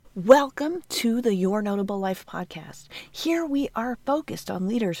Welcome to the Your Notable Life podcast. Here we are focused on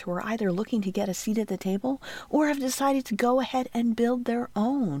leaders who are either looking to get a seat at the table or have decided to go ahead and build their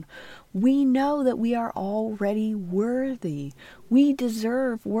own. We know that we are already worthy. We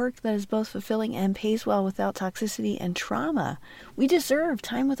deserve work that is both fulfilling and pays well without toxicity and trauma. We deserve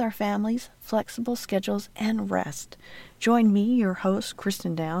time with our families, flexible schedules, and rest. Join me, your host,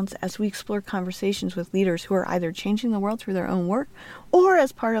 Cristin Downs, as we explore conversations with leaders who are either changing the world through their own work or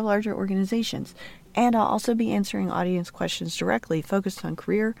as part of larger organizations. And I'll also be answering audience questions directly focused on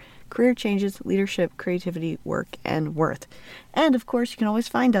career changes, leadership, creativity, work, and worth. And of course, you can always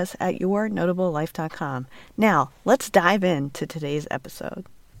find us at yournotablelife.com. Now, let's dive into today's episode.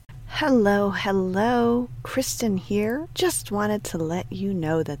 Hello, Cristin here. Just wanted to let you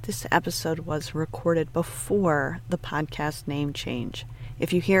know that this episode was recorded before the podcast name change.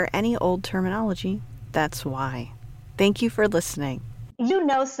 If you hear any old terminology, that's why. Thank you for listening. You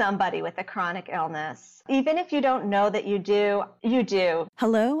know somebody with a chronic illness. Even if you don't know that you do, you do.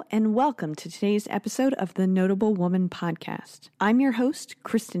 Hello, and welcome to today's episode of the Notable Woman podcast. I'm your host,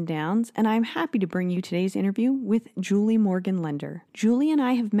 Cristin Downs, and I'm happy to bring you today's interview with Julie Morgenlender. Julie and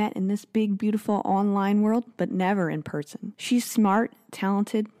I have met in this big, beautiful online world, but never in person. She's smart,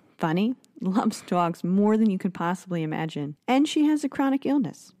 talented, funny, loves dogs more than you could possibly imagine, and she has a chronic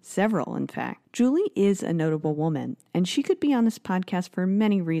illness. Several, in fact. Julie is a notable woman, and she could be on this podcast for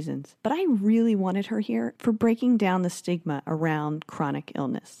many reasons, but I really wanted her here for breaking down the stigma around chronic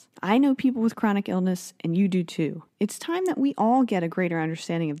illness. I know people with chronic illness, and you do too. It's time that we all get a greater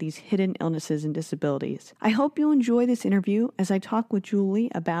understanding of these hidden illnesses and disabilities. I hope you'll enjoy this interview as I talk with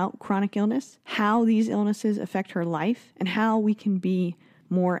Julie about chronic illness, how these illnesses affect her life, and how we can be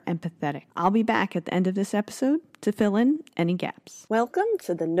more empathetic. I'll be back at the end of this episode to fill in any gaps. Welcome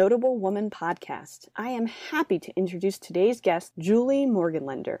to the Notable Woman podcast. I am happy to introduce today's guest, Julie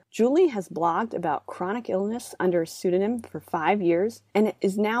Morgenlender. Julie has blogged about chronic illness under a pseudonym for 5 years and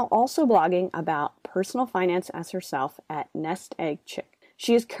is now also blogging about personal finance as herself at Nest Egg Chick.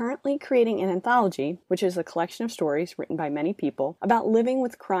 She is currently creating an anthology, which is a collection of stories written by many people about living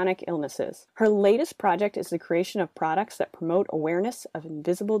with chronic illnesses. Her latest project is the creation of products that promote awareness of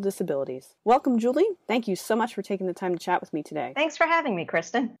invisible disabilities. Welcome, Julie. Thank you so much for taking the time to chat with me today. Thanks for having me,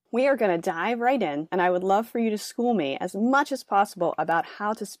 Cristin. We are going to dive right in, and I would love for you to school me as much as possible about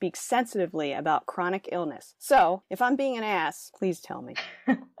how to speak sensitively about chronic illness. So, if I'm being an ass, please tell me.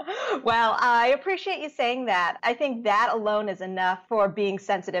 Well, I appreciate you saying that. I think that alone is enough for being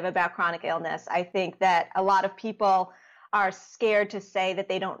sensitive about chronic illness. I think that a lot of people are scared to say that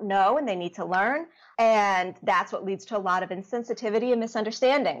they don't know and they need to learn. And that's what leads to a lot of insensitivity and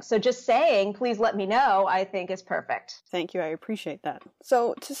misunderstanding. So just saying, please let me know, I think is perfect. Thank you. I appreciate that.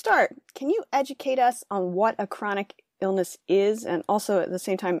 So to start, can you educate us on what a chronic illness is, and also at the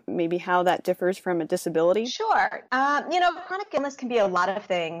same time, maybe how that differs from a disability? Sure. Chronic illness can be a lot of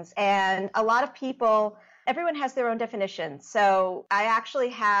things, and a lot of people, everyone has their own definition. So I actually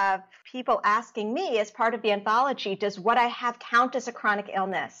have people asking me as part of the anthology, does what I have count as a chronic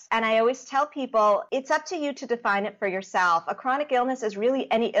illness? And I always tell people, it's up to you to define it for yourself. A chronic illness is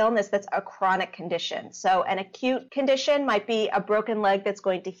really any illness that's a chronic condition. So an acute condition might be a broken leg that's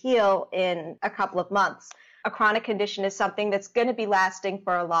going to heal in a couple of months. A chronic condition is something that's going to be lasting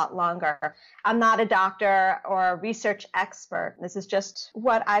for a lot longer. I'm not a doctor or a research expert. This is just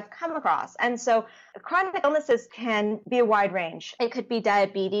what I've come across. And so chronic illnesses can be a wide range. It could be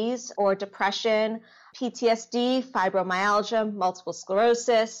diabetes or depression, PTSD, fibromyalgia, multiple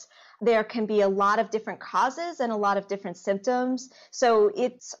sclerosis. There can be a lot of different causes and a lot of different symptoms. So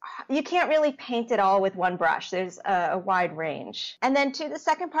you can't really paint it all with one brush. There's a wide range. And then to the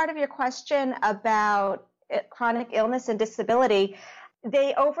second part of your question about chronic illness and disability,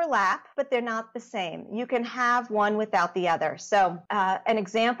 they overlap, but they're not the same. You can have one without the other. So an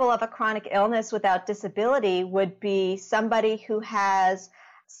example of a chronic illness without disability would be somebody who has,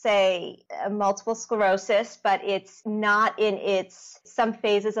 say, multiple sclerosis, but it's not in some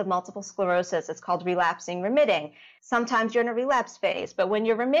phases of multiple sclerosis. It's called relapsing remitting. Sometimes you're in a relapse phase, but when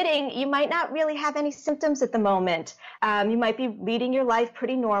you're remitting, you might not really have any symptoms at the moment. You might be leading your life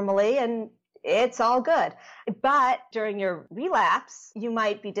pretty normally, and it's all good. But during your relapse, you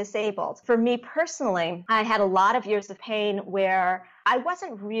might be disabled. For me personally, I had a lot of years of pain where I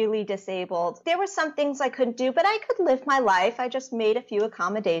wasn't really disabled. There were some things I couldn't do, but I could live my life. I just made a few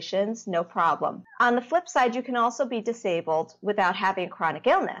accommodations, no problem. On the flip side, you can also be disabled without having a chronic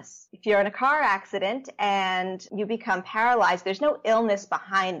illness. If you're in a car accident and you become paralyzed, there's no illness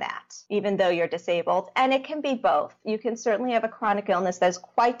behind that, even though you're disabled. And it can be both. You can certainly have a chronic illness that's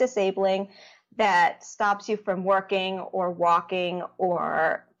quite disabling, that stops you from working or walking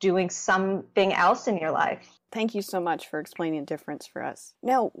or doing something else in your life. Thank you so much for explaining the difference for us.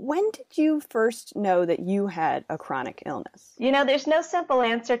 Now, when did you first know that you had a chronic illness? There's no simple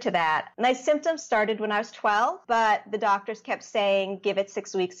answer to that. My symptoms started when I was 12, but the doctors kept saying, give it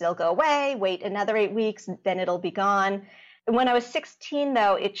 6 weeks, it'll go away. Wait another 8 weeks, then it'll be gone. When I was 16,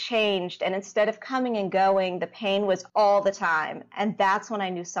 though, it changed. And instead of coming and going, the pain was all the time. And that's when I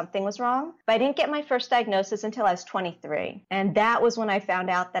knew something was wrong. But I didn't get my first diagnosis until I was 23. And that was when I found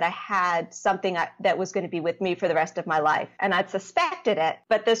out that I had something that was going to be with me for the rest of my life. And I'd suspected it,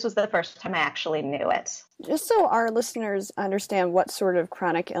 but this was the first time I actually knew it. Just so our listeners understand what sort of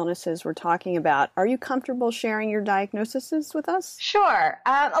chronic illnesses we're talking about, are you comfortable sharing your diagnoses with us? Sure.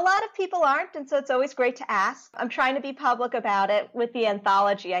 A lot of people aren't, and so it's always great to ask. I'm trying to be public about it. With the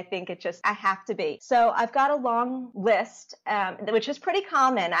anthology, I think I have to be. So I've got a long list, which is pretty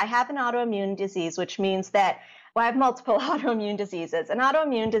common. I have an autoimmune disease, which means that I have multiple autoimmune diseases. An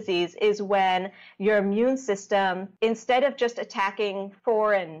autoimmune disease is when your immune system, instead of just attacking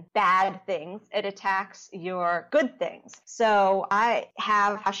foreign bad things, it attacks your good things. So I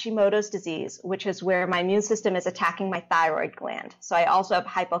have Hashimoto's disease, which is where my immune system is attacking my thyroid gland. So I also have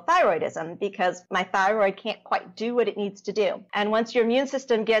hypothyroidism because my thyroid can't quite do what it needs to do. And once your immune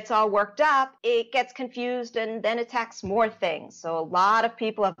system gets all worked up, it gets confused and then attacks more things. So a lot of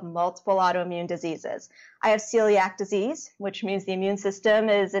people have multiple autoimmune diseases. I have celiac disease, which means the immune system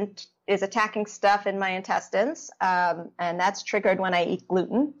is attacking stuff in my intestines, and that's triggered when I eat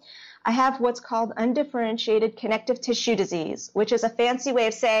gluten. I have what's called undifferentiated connective tissue disease, which is a fancy way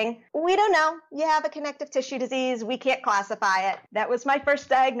of saying, we don't know, you have a connective tissue disease, we can't classify it. That was my first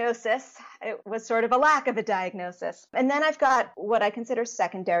diagnosis. It was sort of a lack of a diagnosis. And then I've got what I consider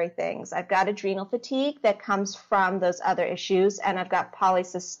secondary things. I've got adrenal fatigue that comes from those other issues, and I've got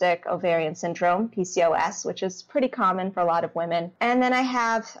polycystic ovarian syndrome, PCOS, which is pretty common for a lot of women. And then I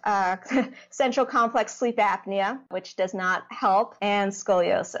have central complex sleep apnea, which does not help, and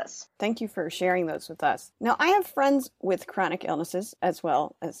scoliosis. Thank you for sharing those with us. Now, I have friends with chronic illnesses, as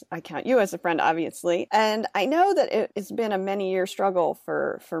well as I count you as a friend, obviously. And I know that it's been a many-year struggle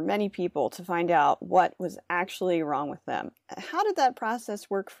for many people to find out what was actually wrong with them. How did that process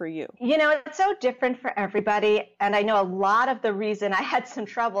work for you? It's so different for everybody. And I know a lot of the reason I had some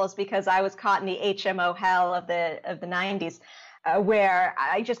trouble is because I was caught in the HMO hell of the 90s, where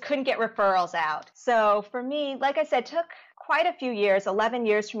I just couldn't get referrals out. So for me, like I said, took quite a few years, 11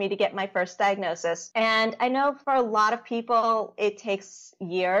 years for me to get my first diagnosis. And I know for a lot of people, it takes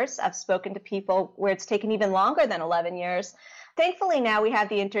years. I've spoken to people where it's taken even longer than 11 years. Thankfully, now we have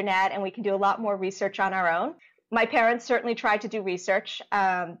the internet and we can do a lot more research on our own. My parents certainly tried to do research,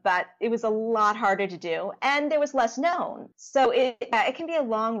 but it was a lot harder to do, and there was less known. So it can be a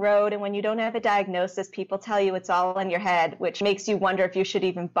long road, and when you don't have a diagnosis, people tell you it's all in your head, which makes you wonder if you should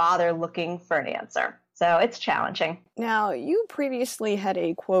even bother looking for an answer. So it's challenging. Now, you previously had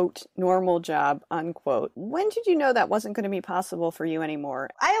a, quote, normal job, unquote. When did you know that wasn't going to be possible for you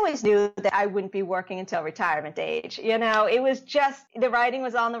anymore? I always knew that I wouldn't be working until retirement age. It was just, the writing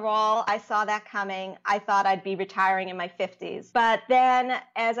was on the wall. I saw that coming. I thought I'd be retiring in my 50s. But then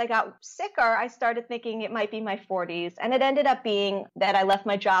as I got sicker, I started thinking it might be my 40s. And it ended up being that I left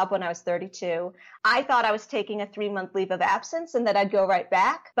my job when I was 32. I thought I was taking a 3-month leave of absence and that I'd go right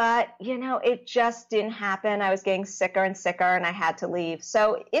back. But, it just didn't happen. I was getting sicker and sicker and I had to leave.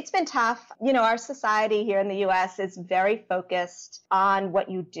 So it's been tough. Our society here in the US is very focused on what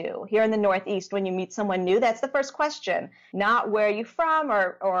you do. Here in the Northeast, when you meet someone new, that's the first question. Not where are you from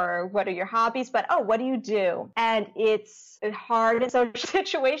or what are your hobbies, but, what do you do? And it's hard in social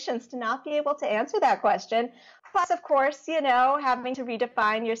situations to not be able to answer that question. Plus, of course, having to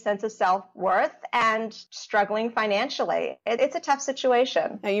redefine your sense of self-worth and struggling financially. It's a tough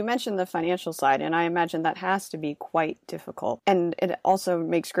situation. Now, you mentioned the financial side, and I imagine that has to be quite difficult. And it also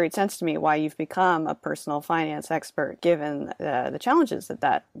makes great sense to me why you've become a personal finance expert, given the challenges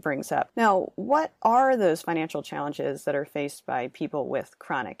that brings up. Now, what are those financial challenges that are faced by people with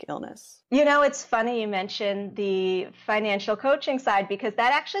chronic illness? It's funny you mentioned the financial coaching side because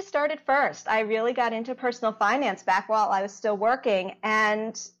that actually started first. I really got into personal finance back while I was still working,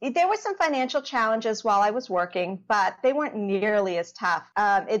 and there were some financial challenges while I was working, but they weren't nearly as tough.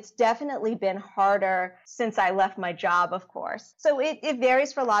 It's definitely been harder since I left my job, of course. So it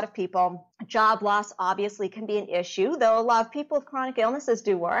varies for a lot of people. Job loss obviously can be an issue, though a lot of people with chronic illnesses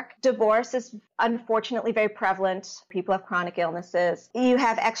do work. Divorce is unfortunately very prevalent. People have chronic illnesses. You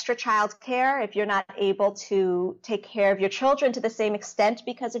have extra child care if you're not able to take care of your children to the same extent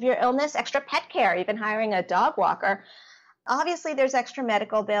because of your illness. Extra pet care, even hiring a dog walker. Obviously, there's extra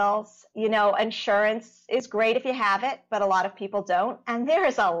medical bills. Insurance is great if you have it, but a lot of people don't. And there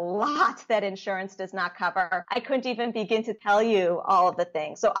is a lot that insurance does not cover. I couldn't even begin to tell you all of the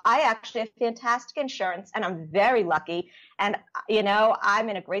things. So I actually have fantastic insurance, and I'm very lucky. And, I'm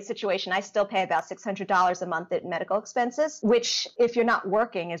in a great situation. I still pay about $600 a month in medical expenses, which if you're not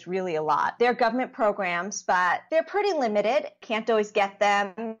working is really a lot. They're government programs, but they're pretty limited. Can't always get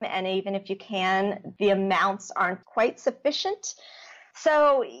them. And even if you can, the amounts aren't quite sufficient.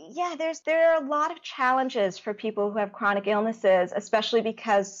 So yeah, there are a lot of challenges for people who have chronic illnesses, especially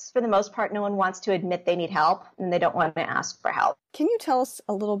because for the most part, no one wants to admit they need help and they don't want to ask for help. Can you tell us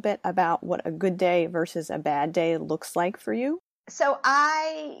a little bit about what a good day versus a bad day looks like for you? So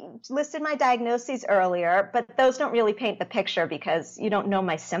I listed my diagnoses earlier, but those don't really paint the picture because you don't know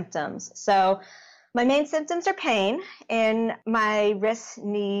my symptoms. So my main symptoms are pain in my wrists,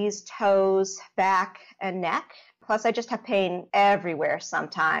 knees, toes, back, and neck. Plus, I just have pain everywhere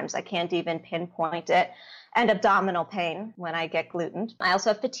sometimes. I can't even pinpoint it. And abdominal pain when I get gluten. I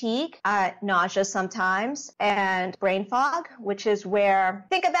also have fatigue, nausea sometimes, and brain fog, which is where,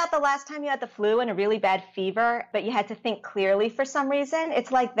 think about the last time you had the flu and a really bad fever, but you had to think clearly for some reason.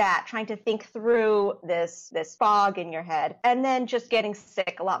 It's like that, trying to think through this fog in your head, and then just getting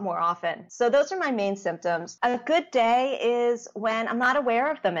sick a lot more often. So those are my main symptoms. A good day is when I'm not aware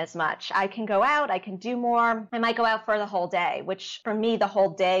of them as much. I can go out, I can do more. I might go out for the whole day, which for me, the whole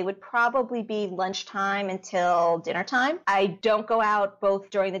day would probably be lunchtime until dinner time. I don't go out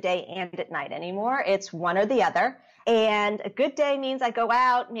both during the day and at night anymore. It's one or the other. And a good day means I go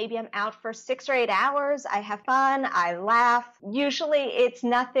out, maybe I'm out for 6 or 8 hours. I have fun, I laugh. Usually it's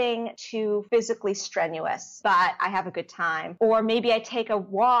nothing too physically strenuous, but I have a good time. Or maybe I take a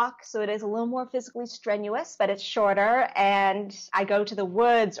walk, so it is a little more physically strenuous, but it's shorter, and I go to the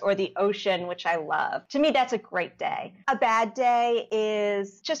woods or the ocean, which I love. To me, that's a great day. A bad day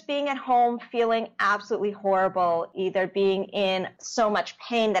is just being at home feeling absolutely horrible, either being in so much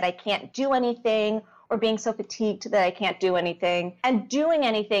pain that I can't do anything, or being so fatigued that I can't do anything. And doing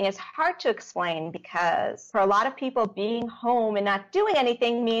anything is hard to explain because for a lot of people, being home and not doing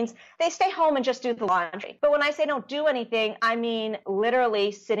anything means they stay home and just do the laundry. But when I say don't do anything, I mean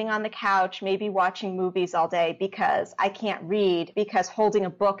literally sitting on the couch, maybe watching movies all day because I can't read, because holding a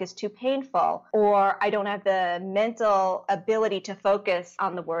book is too painful, or I don't have the mental ability to focus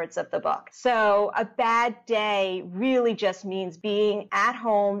on the words of the book. So a bad day really just means being at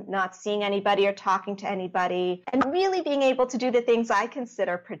home, not seeing anybody or talking to anybody, and really being able to do the things I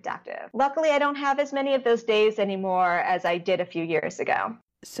consider productive. Luckily, I don't have as many of those days anymore as I did a few years ago.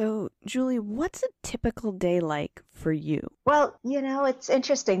 So, Julie, what's a typical day like for you? Well, it's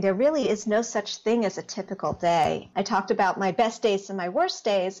interesting. There really is no such thing as a typical day. I talked about my best days and my worst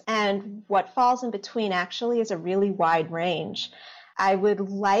days, and what falls in between actually is a really wide range. I would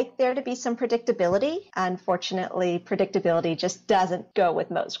like there to be some predictability. Unfortunately, predictability just doesn't go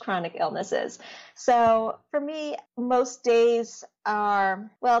with most chronic illnesses. So for me, most days are,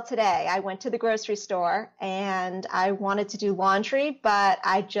 well, today I went to the grocery store and I wanted to do laundry, but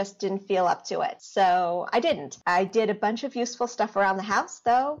I just didn't feel up to it. So I didn't. I did a bunch of useful stuff around the house,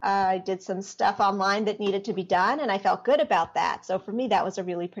 though. I did some stuff online that needed to be done, and I felt good about that. So for me, that was a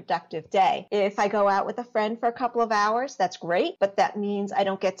really productive day. If I go out with a friend for a couple of hours, that's great, but that means I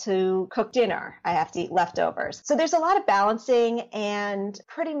don't get to cook dinner. I have to eat leftovers. So there's a lot of balancing, and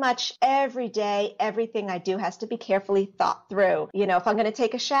pretty much every day, everything I do has to be carefully thought through. If I'm going to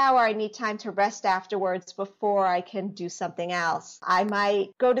take a shower, I need time to rest afterwards before I can do something else. I might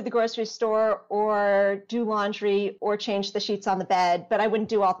go to the grocery store or do laundry or change the sheets on the bed, but I wouldn't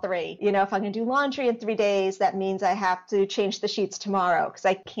do all three. If I'm going to do laundry in 3 days, that means I have to change the sheets tomorrow because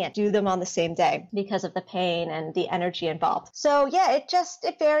I can't do them on the same day because of the pain and the energy involved. So yeah,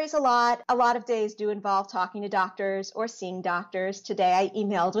 it varies a lot. A lot of days do involve talking to doctors or seeing doctors. Today I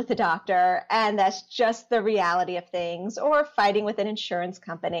emailed with a doctor, and that's just the reality of things, or fighting with an insurance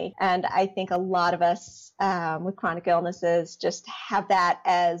company. And I think a lot of us with chronic illnesses just have that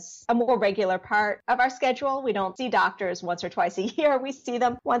as a more regular part of our schedule. We don't see doctors once or twice a year. We see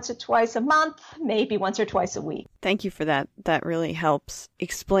them once or twice a month, maybe once or twice a week. Thank you for that. That really helps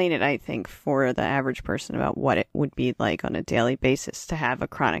explain it, I think, for the average person about what it would be like on a daily basis to have a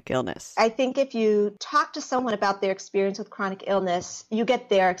chronic illness. I think if you talk to someone about their experience with chronic illness, you get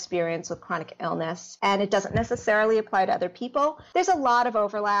their experience with chronic illness, and it doesn't necessarily apply to other people. people. There's a lot of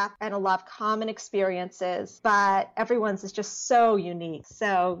overlap and a lot of common experiences, but everyone's is just so unique.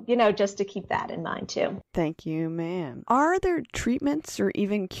 So, just to keep that in mind too. Thank you, ma'am. Are there treatments or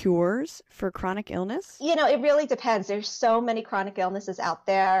even cures for chronic illness? It really depends. There's so many chronic illnesses out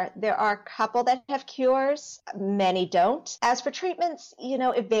there. There are a couple that have cures, many don't. As for treatments,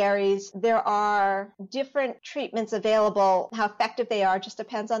 it varies. There are different treatments available. How effective they are just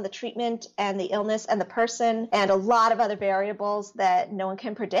depends on the treatment and the illness and the person and a lot of other variables that no one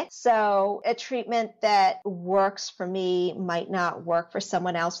can predict. So a treatment that works for me might not work for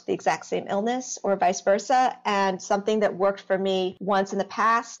someone else with the exact same illness or vice versa. And something that worked for me once in the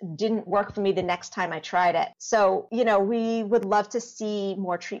past didn't work for me the next time I tried it. So, we would love to see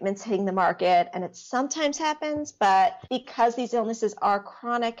more treatments hitting the market, and it sometimes happens, but because these illnesses are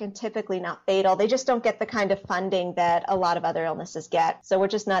chronic and typically not fatal, they just don't get the kind of funding that a lot of other illnesses get. So we're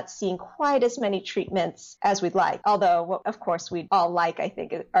just not seeing quite as many treatments as we'd like. Although, of course, we'd all like, I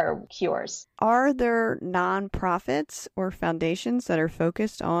think, are cures. Are there nonprofits or foundations that are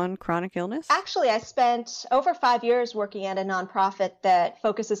focused on chronic illness? Actually, I spent over 5 years working at a nonprofit that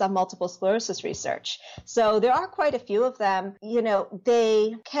focuses on multiple sclerosis research. So there are quite a few of them.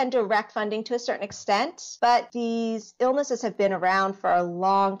 They can direct funding to a certain extent, but these illnesses have been around for a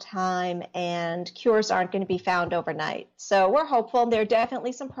long time and cures aren't going to be found overnight. So we're hopeful. There are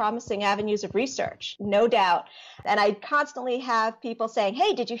definitely some promising avenues of research, no doubt. And I constantly have people saying,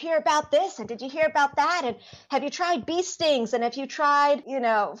 hey, did you hear about this? And did you hear about that? And have you tried bee stings? And have you tried,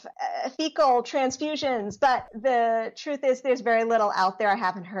 fecal transfusions? But the truth is there's very little out there I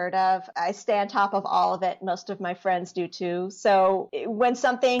haven't heard of. I stay on top of all of it. Most of my friends do too. So when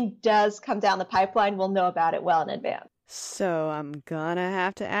something does come down the pipeline, we'll know about it well in advance. So I'm gonna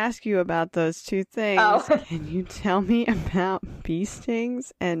have to ask you about those two things. Oh. Can you tell me about bee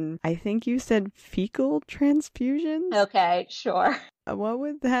stings? And I think you said fecal transfusions? Okay, sure. What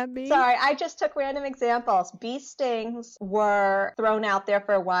would that be? Sorry, I just took random examples. Bee stings were thrown out there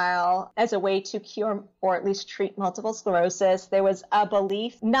for a while as a way to cure or at least treat multiple sclerosis. There was a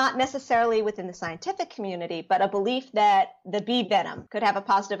belief, not necessarily within the scientific community, but a belief that the bee venom could have a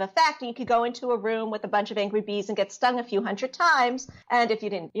positive effect. And you could go into a room with a bunch of angry bees and get stung a few hundred times. And if you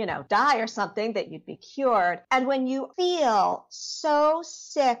didn't, die or something, that you'd be cured. And when you feel so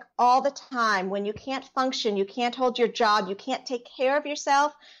sick all the time, when you can't function, you can't hold your job, you can't take care of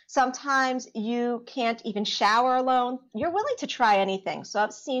yourself, sometimes you can't even shower alone, you're willing to try anything. So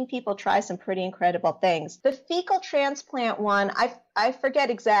I've seen people try some pretty incredible things. The fecal transplant one, I forget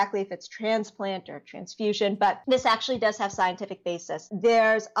exactly if it's transplant or transfusion, but this actually does have scientific basis.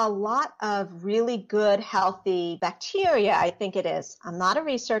 There's a lot of really good, healthy bacteria, I think it is. I'm not a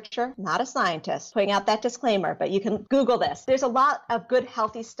researcher, not a scientist, putting out that disclaimer, but you can Google this. There's a lot of good,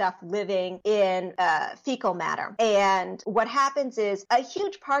 healthy stuff living in fecal matter. And what happens is a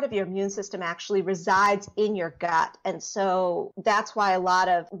huge part of your immune system actually resides in your gut. And so that's why a lot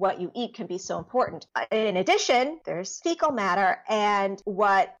of what you eat can be so important. In addition, there's fecal matter. And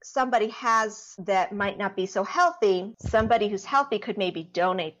what somebody has that might not be so healthy, somebody who's healthy could maybe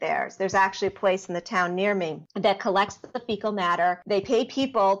donate theirs. There's actually a place in the town near me that collects the fecal matter. They pay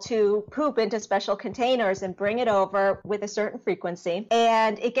people to poop into special containers and bring it over with a certain frequency.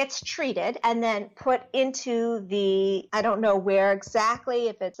 And it gets treated and then put into I don't know where exactly,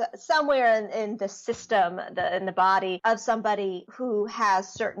 if it's somewhere in the system, in the body of somebody who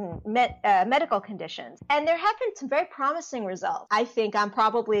has certain medical conditions. And there have been some very promising results. I think I'm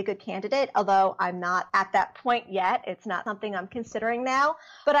probably a good candidate, although I'm not at that point yet. It's not something I'm considering now,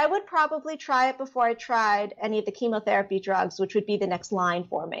 but I would probably try it before I tried any of the chemotherapy drugs, which would be the next line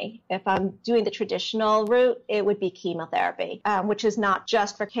for me. If I'm doing the traditional route, it would be chemotherapy, which is not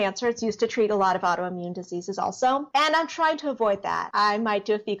just for cancer. It's used to treat a lot of autoimmune diseases also. And I'm trying to avoid that. I might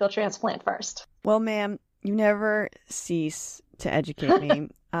do a fecal transplant first. Well, ma'am, you never cease to educate me.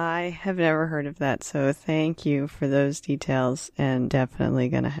 I have never heard of that, so thank you for those details, and definitely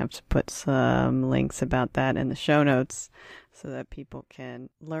going to have to put some links about that in the show notes so that people can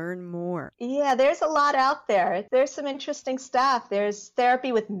learn more. Yeah, there's a lot out there. There's some interesting stuff. There's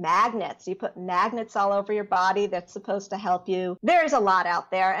therapy with magnets. You put magnets all over your body that's supposed to help you. There's a lot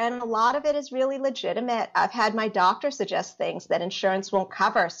out there, and a lot of it is really legitimate. I've had my doctor suggest things that insurance won't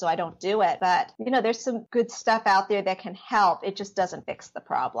cover, so I don't do it. But, there's some good stuff out there that can help. It just doesn't fix the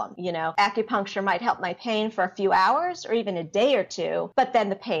problem. Acupuncture might help my pain for a few hours or even a day or two, but then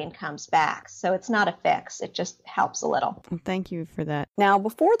the pain comes back. So it's not a fix. It just helps a little. thank you for that. Now,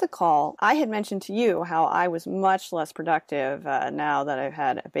 before the call, I had mentioned to you how I was much less productive now that I've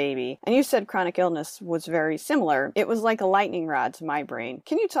had a baby. And you said chronic illness was very similar. It was like a lightning rod to my brain.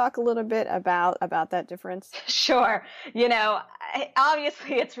 Can you talk a little bit about that difference? Sure.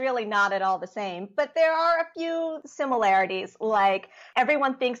 Obviously it's really not at all the same, but there are a few similarities. Like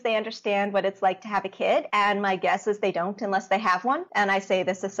everyone thinks they understand what it's like to have a kid, and my guess is they don't unless they have one. And I say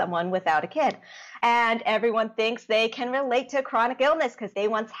this as someone without a kid. And everyone thinks they can relate to chronic illness because they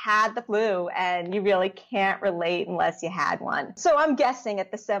once had the flu, and you really can't relate unless you had one. So I'm guessing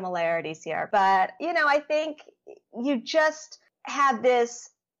at the similarities here. But, I think you just have this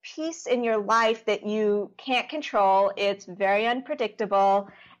piece in your life that you can't control. It's very unpredictable.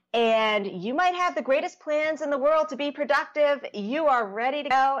 And you might have the greatest plans in the world to be productive. You are ready to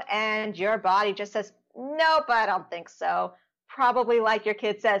go, and your body just says, nope, I don't think so. Probably like your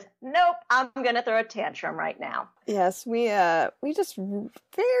kid says, nope, I'm going to throw a tantrum right now. Yes, we just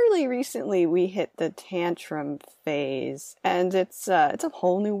fairly recently we hit the tantrum phase, and it's a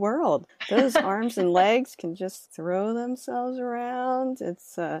whole new world. Those arms and legs can just throw themselves around.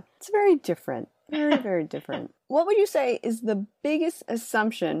 It's very different, very, very different. What would you say is the biggest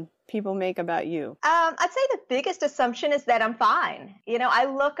assumption people make about you? I'd say the biggest assumption is that I'm fine. I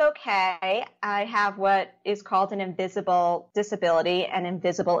look okay. I have what is called an invisible disability, an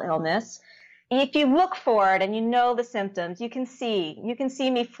invisible illness. If you look for it and you know the symptoms, you can see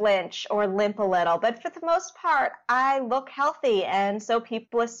me flinch or limp a little. But for the most part, I look healthy, and so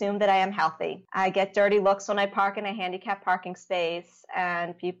people assume that I am healthy. I get dirty looks when I park in a handicapped parking space,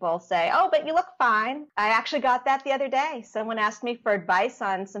 and people say, oh, but you look fine. I actually got that the other day. Someone asked me for advice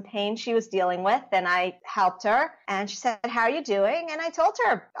on some pain she was dealing with, and I helped her. And she said, how are you doing? And I told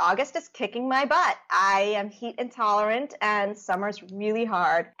her, August is kicking my butt. I am heat intolerant, and summer's really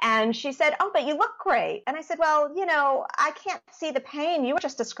hard. And she said, oh, but you look great. And I said, well, I can't see the pain you were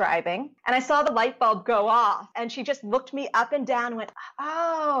just describing. And I saw the light bulb go off, and she just looked me up and down and went,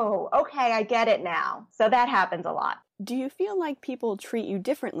 oh, okay, I get it now. So that happens a lot. Do you feel like people treat you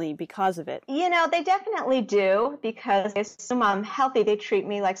differently because of it? They definitely do, because they assume I'm healthy. They treat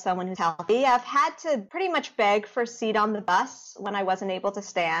me like someone who's healthy. I've had to pretty much beg for a seat on the bus when I wasn't able to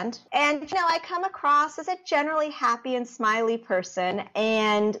stand. And, I come across as a generally happy and smiley person.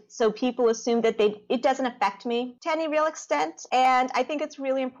 And so people assume that it doesn't affect me to any real extent. And I think it's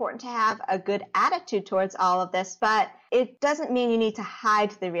really important to have a good attitude towards all of this. But it doesn't mean you need to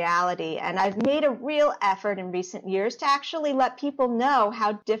hide the reality. And I've made a real effort in recent years to actually let people know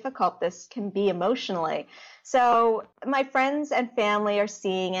how difficult this can be emotionally. So my friends and family are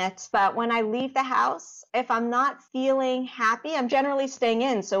seeing it, but when I leave the house, if I'm not feeling happy, I'm generally staying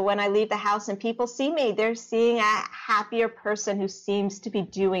in. So when I leave the house and people see me, they're seeing a happier person who seems to be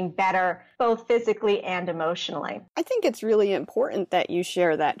doing better, both physically and emotionally. I think it's really important that you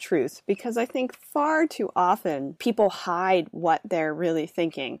share that truth, because I think far too often people hide what they're really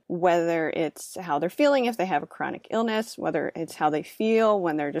thinking, whether it's how they're feeling if they have a chronic illness, whether it's how they feel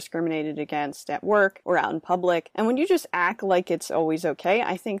when they're discriminated against at work or out in public. And when you just act like it's always okay,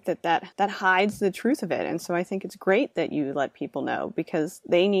 I think that hides the truth of it. And so I think it's great that you let people know, because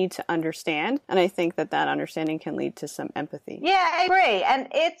they need to understand. And I think that understanding can lead to some empathy. Yeah, I agree. And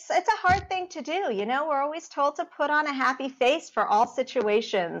it's a hard thing to do. We're always told to put on a happy face for all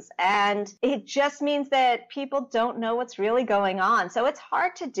situations. And it just means that people don't know what's really going on. So it's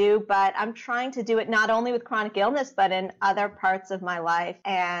hard to do, but I'm trying to do it not only with chronic illness, but in other parts of my life.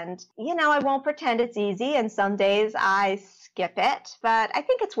 And, I won't pretend it's easy. And some days I skip it, but I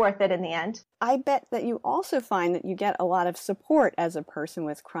think it's worth it in the end. I bet that you also find that you get a lot of support as a person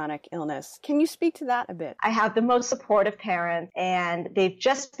with chronic illness. Can you speak to that a bit? I have the most supportive parents, and they've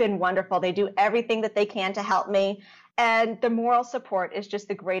just been wonderful. They do everything that they can to help me. And the moral support is just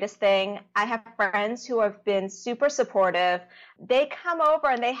the greatest thing. I have friends who have been super supportive. They come over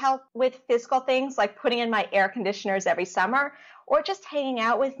and they help with physical things like putting in my air conditioners every summer, or just hanging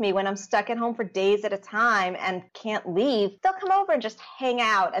out with me when I'm stuck at home for days at a time and can't leave. They'll come over and just hang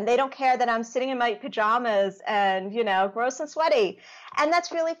out, and they don't care that I'm sitting in my pajamas and, gross and sweaty. And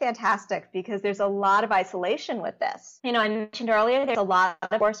that's really fantastic, because there's a lot of isolation with this. I mentioned earlier, there's a lot,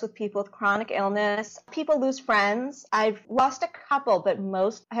 of course, with people with chronic illness. People lose friends. I've lost a couple, but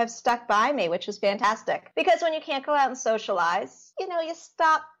most have stuck by me, which is fantastic. Because when you can't go out and socialize, you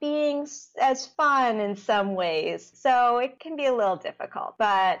stop being as fun in some ways. So it can be a little difficult.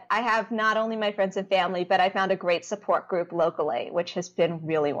 But I have not only my friends and family, but I found a great support group locally, which has been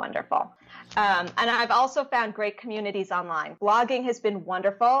really wonderful. And I've also found great communities online. Blogging has been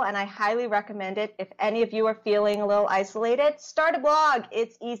wonderful, and I highly recommend it. If any of you are feeling a little isolated, start a blog.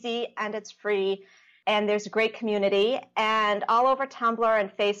 It's easy and it's free. and there's a great community. And all over Tumblr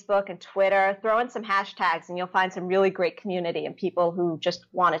and Facebook and Twitter, throw in some hashtags and you'll find some really great community and people who just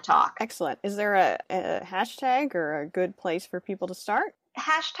want to talk. Excellent. Is there a hashtag or a good place for people to start?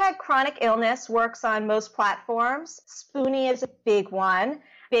 Hashtag chronic illness works on most platforms. Spoonie is a big one,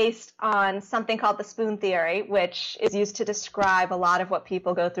 based on something called the spoon theory, which is used to describe a lot of what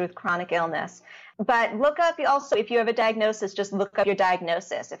people go through with chronic illness. But look up also, if you have a diagnosis, just look up your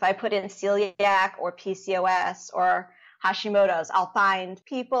diagnosis. If I put in celiac or PCOS or Hashimoto's, I'll find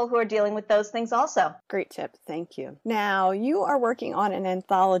people who are dealing with those things also. Great tip. Thank you. Now, you are working on an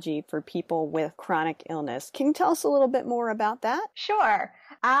anthology for people with chronic illness. Can you tell us a little bit more about that? Sure.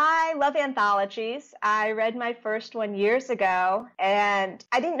 I love anthologies. I read my first one years ago, and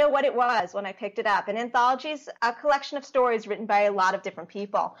I didn't know what it was when I picked it up. An anthology is a collection of stories written by a lot of different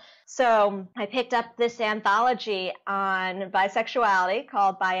people. So I picked up this anthology on bisexuality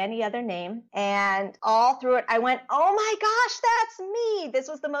called By Any Other Name, and all through it I went, oh my gosh, that's me! This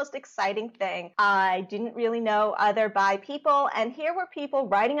was the most exciting thing. I didn't really know other bi people, and here were people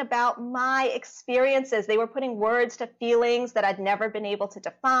writing about my experiences. They were putting words to feelings that I'd never been able to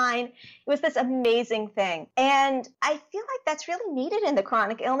define. It was this amazing thing. And I feel like that's really needed in the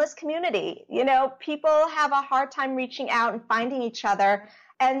chronic illness community. You know, people have a hard time reaching out and finding each other.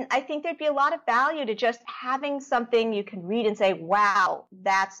 And I think there'd be a lot of value to just having something you can read and say, wow,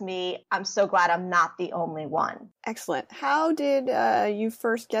 that's me. I'm so glad I'm not the only one. Excellent. How did you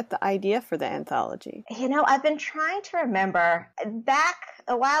first get the idea for the anthology? You know, I've been trying to remember.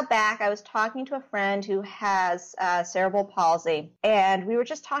 A while back, I was talking to a friend who has cerebral palsy, and we were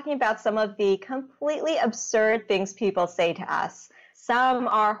just talking about some of the completely absurd things people say to us. Some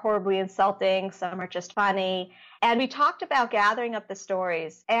are horribly insulting, some are just funny. And we talked about gathering up the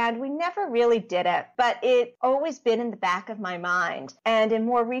stories, and we never really did it, but it always been in the back of my mind. And in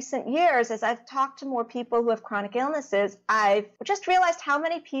more recent years, as I've talked to more people who have chronic illnesses, I've just realized how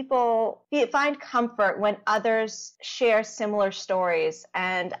many people find comfort when others share similar stories.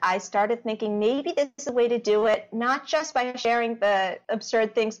 And I started thinking maybe this is a way to do it, not just by sharing the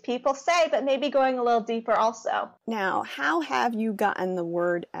absurd things people say, but maybe going a little deeper also. Now, how have you gotten the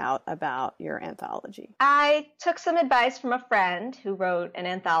word out about your anthology? I took some advice from a friend who wrote an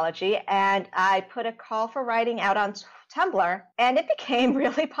anthology, and I put a call for writing out on Tumblr, and it became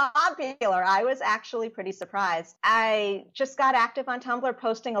really popular. I was actually pretty surprised. I just got active on Tumblr,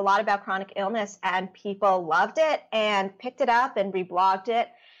 posting a lot about chronic illness, and people loved it and picked it up and reblogged it.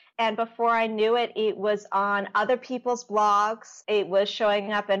 And before I knew it, it was on other people's blogs. It was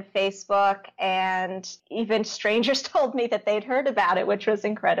showing up on Facebook, and even strangers told me that they'd heard about it, which was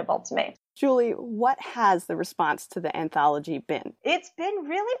incredible to me. Julie, what has the response to the anthology been? It's been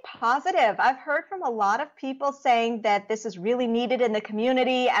really positive. I've heard from a lot of people saying that this is really needed in the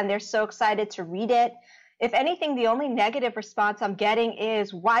community, and they're so excited to read it. If anything, the only negative response I'm getting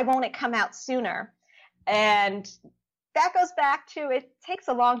is, why won't it come out sooner? And that goes back to, it takes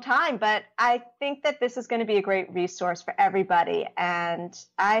a long time, but I think that this is going to be a great resource for everybody, and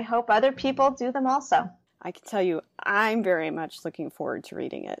I hope other people do them also. I can tell you, I'm very much looking forward to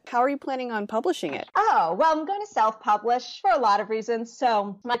reading it. How are you planning on publishing it? Oh, well, I'm going to self-publish for a lot of reasons.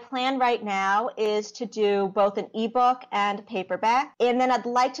 So my plan right now is to do both an ebook and a paperback, and then I'd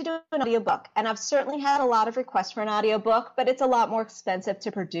like to do an audiobook. And I've certainly had a lot of requests for an audiobook, but it's a lot more expensive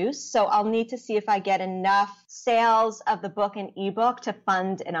to produce. So I'll need to see if I get enough sales of the book and ebook to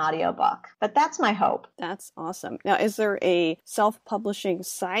fund an audiobook. But that's my hope. That's awesome. Now, is there a self-publishing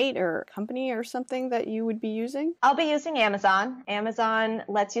site or company or something that you would be using? I'll be using Amazon. Amazon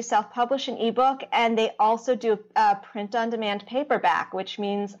lets you self-publish an ebook, and they also do a print-on-demand paperback, which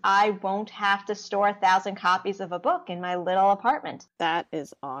means I won't have to store 1,000 copies of a book in my little apartment. That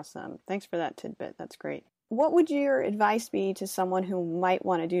is awesome. Thanks for that tidbit. That's great. What would your advice be to someone who might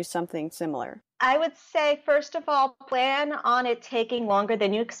want to do something similar? I would say, first of all, plan on it taking longer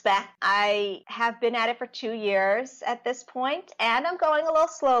than you expect. I have been at it for 2 years at this point, and I'm going a little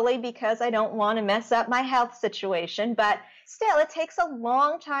slowly because I don't want to mess up my health situation, but still, it takes a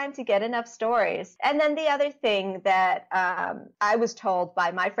long time to get enough stories. And then the other thing that I was told by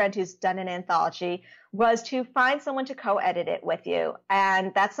my friend who's done an anthology was to find someone to co-edit it with you.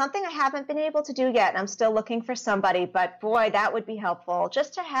 And that's something I haven't been able to do yet, and I'm still looking for somebody, but boy, that would be helpful,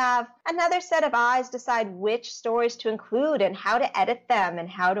 just to have another set of eyes decide which stories to include and how to edit them and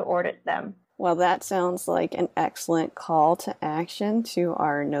how to order them. Well, that sounds like an excellent call to action to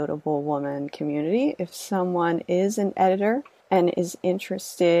our Notable Woman community. If someone is an editor and is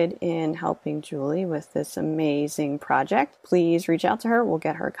interested in helping Julie with this amazing project, please reach out to her. We'll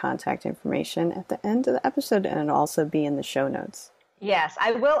get her contact information at the end of the episode, and it'll also be in the show notes. Yes,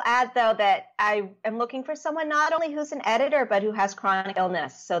 I will add, though, that I am looking for someone not only who's an editor, but who has chronic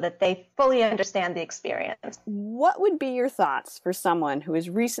illness so that they fully understand the experience. What would be your thoughts for someone who has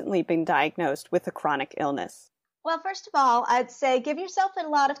recently been diagnosed with a chronic illness? Well, first of all, I'd say give yourself a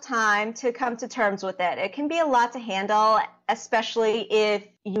lot of time to come to terms with it. It can be a lot to handle, especially if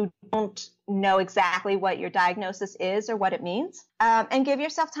you don't know exactly what your diagnosis is or what it means. And give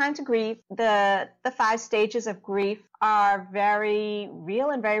yourself time to grieve. The 5 stages of grief are very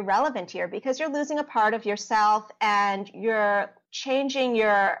real and very relevant here because you're losing a part of yourself and you're changing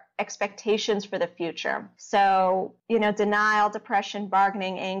your expectations for the future. So, denial, depression,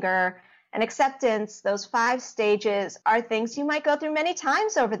 bargaining, anger, and acceptance, those 5 stages are things you might go through many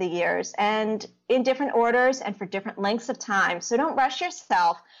times over the years and in different orders and for different lengths of time. So don't rush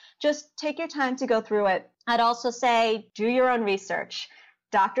yourself. Just take your time to go through it. I'd also say do your own research.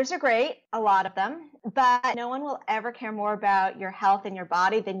 Doctors are great, a lot of them, but no one will ever care more about your health and your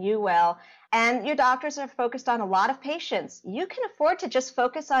body than you will. And your doctors are focused on a lot of patients. You can afford to just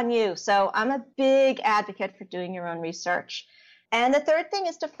focus on you. So I'm a big advocate for doing your own research. And the third thing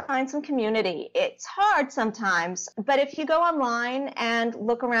is to find some community. It's hard sometimes, but if you go online and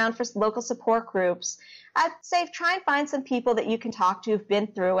look around for local support groups, I'd say try and find some people that you can talk to who've been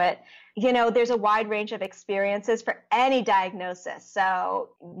through it. There's a wide range of experiences for any diagnosis.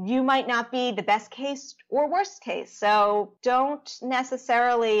 So you might not be the best case or worst case. So don't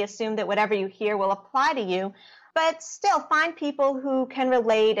necessarily assume that whatever you hear will apply to you, but still find people who can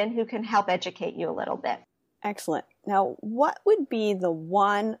relate and who can help educate you a little bit. Excellent. Now, what would be the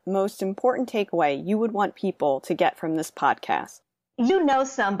one most important takeaway you would want people to get from this podcast? You know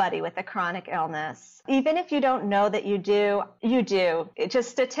somebody with a chronic illness. Even if you don't know that you do, you do.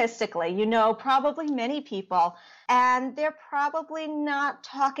 Just statistically, you know probably many people, and they're probably not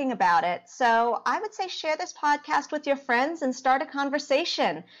talking about it. So I would say share this podcast with your friends and start a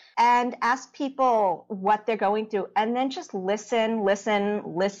conversation and ask people what they're going through. And then just listen.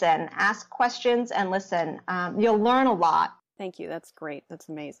 Ask questions and listen. You'll learn a lot. Thank you. That's great. That's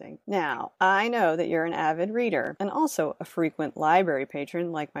amazing. Now, I know that you're an avid reader and also a frequent library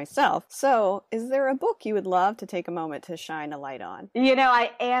patron like myself. So, is there a book you would love to take a moment to shine a light on?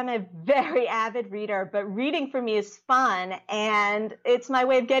 I am a very avid reader, but reading for me is fun and it's my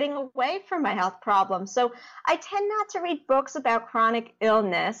way of getting away from my health problems. So, I tend not to read books about chronic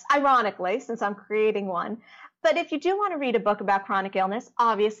illness, ironically, since I'm creating one. But if you do want to read a book about chronic illness,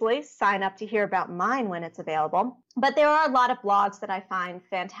 obviously sign up to hear about mine when it's available. But there are a lot of blogs that I find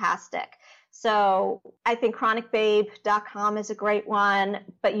fantastic. So I think chronicbabe.com is a great one,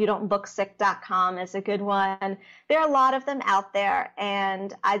 but youdon'tlook.sick.com is a good one. There are a lot of them out there.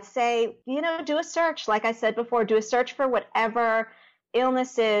 And I'd say, do a search. Like I said before, do a search for whatever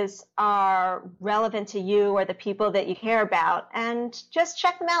illnesses are relevant to you or the people that you care about, and just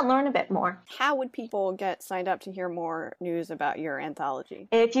check them out and learn a bit more. How would people get signed up to hear more news about your anthology?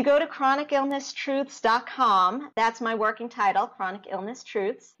 If you go to chronicillnesstruths.com, that's my working title, Chronic Illness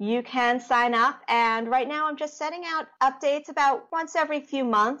Truths, you can sign up. And right now I'm just sending out updates about once every few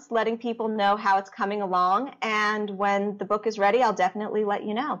months, letting people know how it's coming along. And when the book is ready, I'll definitely let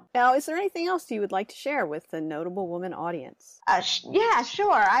you know. Now, is there anything else you would like to share with the Notable Woman audience? Yeah,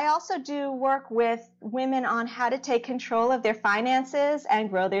 sure. I also do work with women on how to take control of their finances and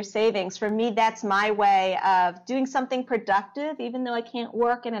grow their savings. For me, that's my way of doing something productive, even though I can't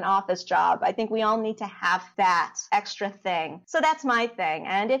work in an office job. I think we all need to have that extra thing. So that's my thing.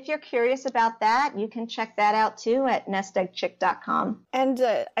 And if you're curious about that, you can check that out too at nesteggchick.com. And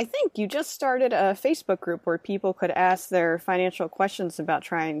I think you just started a Facebook group where people could ask their financial questions about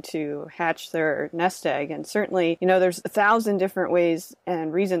trying to hatch their nest egg. And certainly, there's 1,000 different ways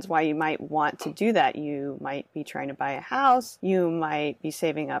and reasons why you might want to do that. You might be trying to buy a house. You might be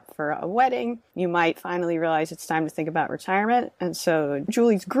saving up for a wedding. You might finally realize it's time to think about retirement. And so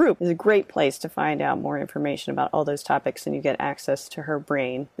Julie's group is a great place to find out more information about all those topics, and you get access to her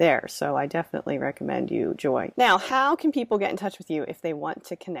brain there. So I definitely recommend you join. Now, how can people get in touch with you if they want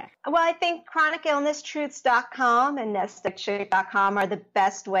to connect? Well, I think chronicillnesstruths.com and nesteggchick.com are the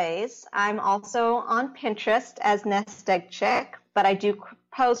best ways. I'm also on Pinterest as Nest Egg Chick, but I do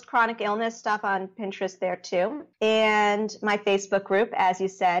post chronic illness stuff on Pinterest there too. And my Facebook group, as you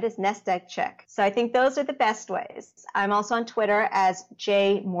said, is Nest Egg Chick. So I think those are the best ways. I'm also on Twitter as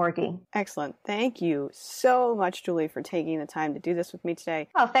J Morgie. Excellent. Thank you so much, Julie, for taking the time to do this with me today.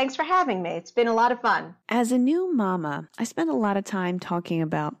 Oh, thanks for having me. It's been a lot of fun. As a new mama, I spent a lot of time talking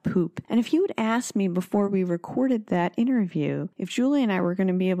about poop. And if you had asked me before we recorded that interview, if Julie and I were going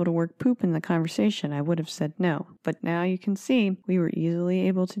to be able to work poop in the conversation, I would have said no. But now you can see we were easily actually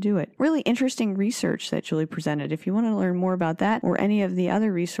able to do it. Really interesting research that Julie presented. If you want to learn more about that or any of the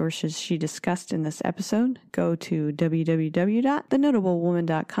other resources she discussed in this episode, go to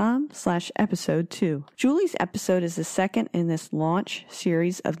www.thenotablewoman.com/episode 2. Julie's episode is the second in this launch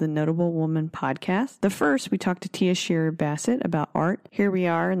series of the Notable Woman podcast. The first, we talked to Tia Shearer Bassett about art. Here we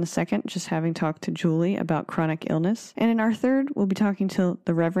are in the second, just having talked to Julie about chronic illness. And in our third, we'll be talking to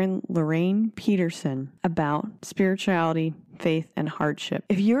the Reverend Lorraine Peterson about spirituality, faith, and hardship.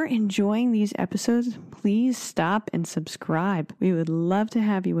 If you're enjoying these episodes, please stop and subscribe. We would love to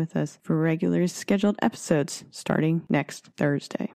have you with us for regularly scheduled episodes starting next Thursday.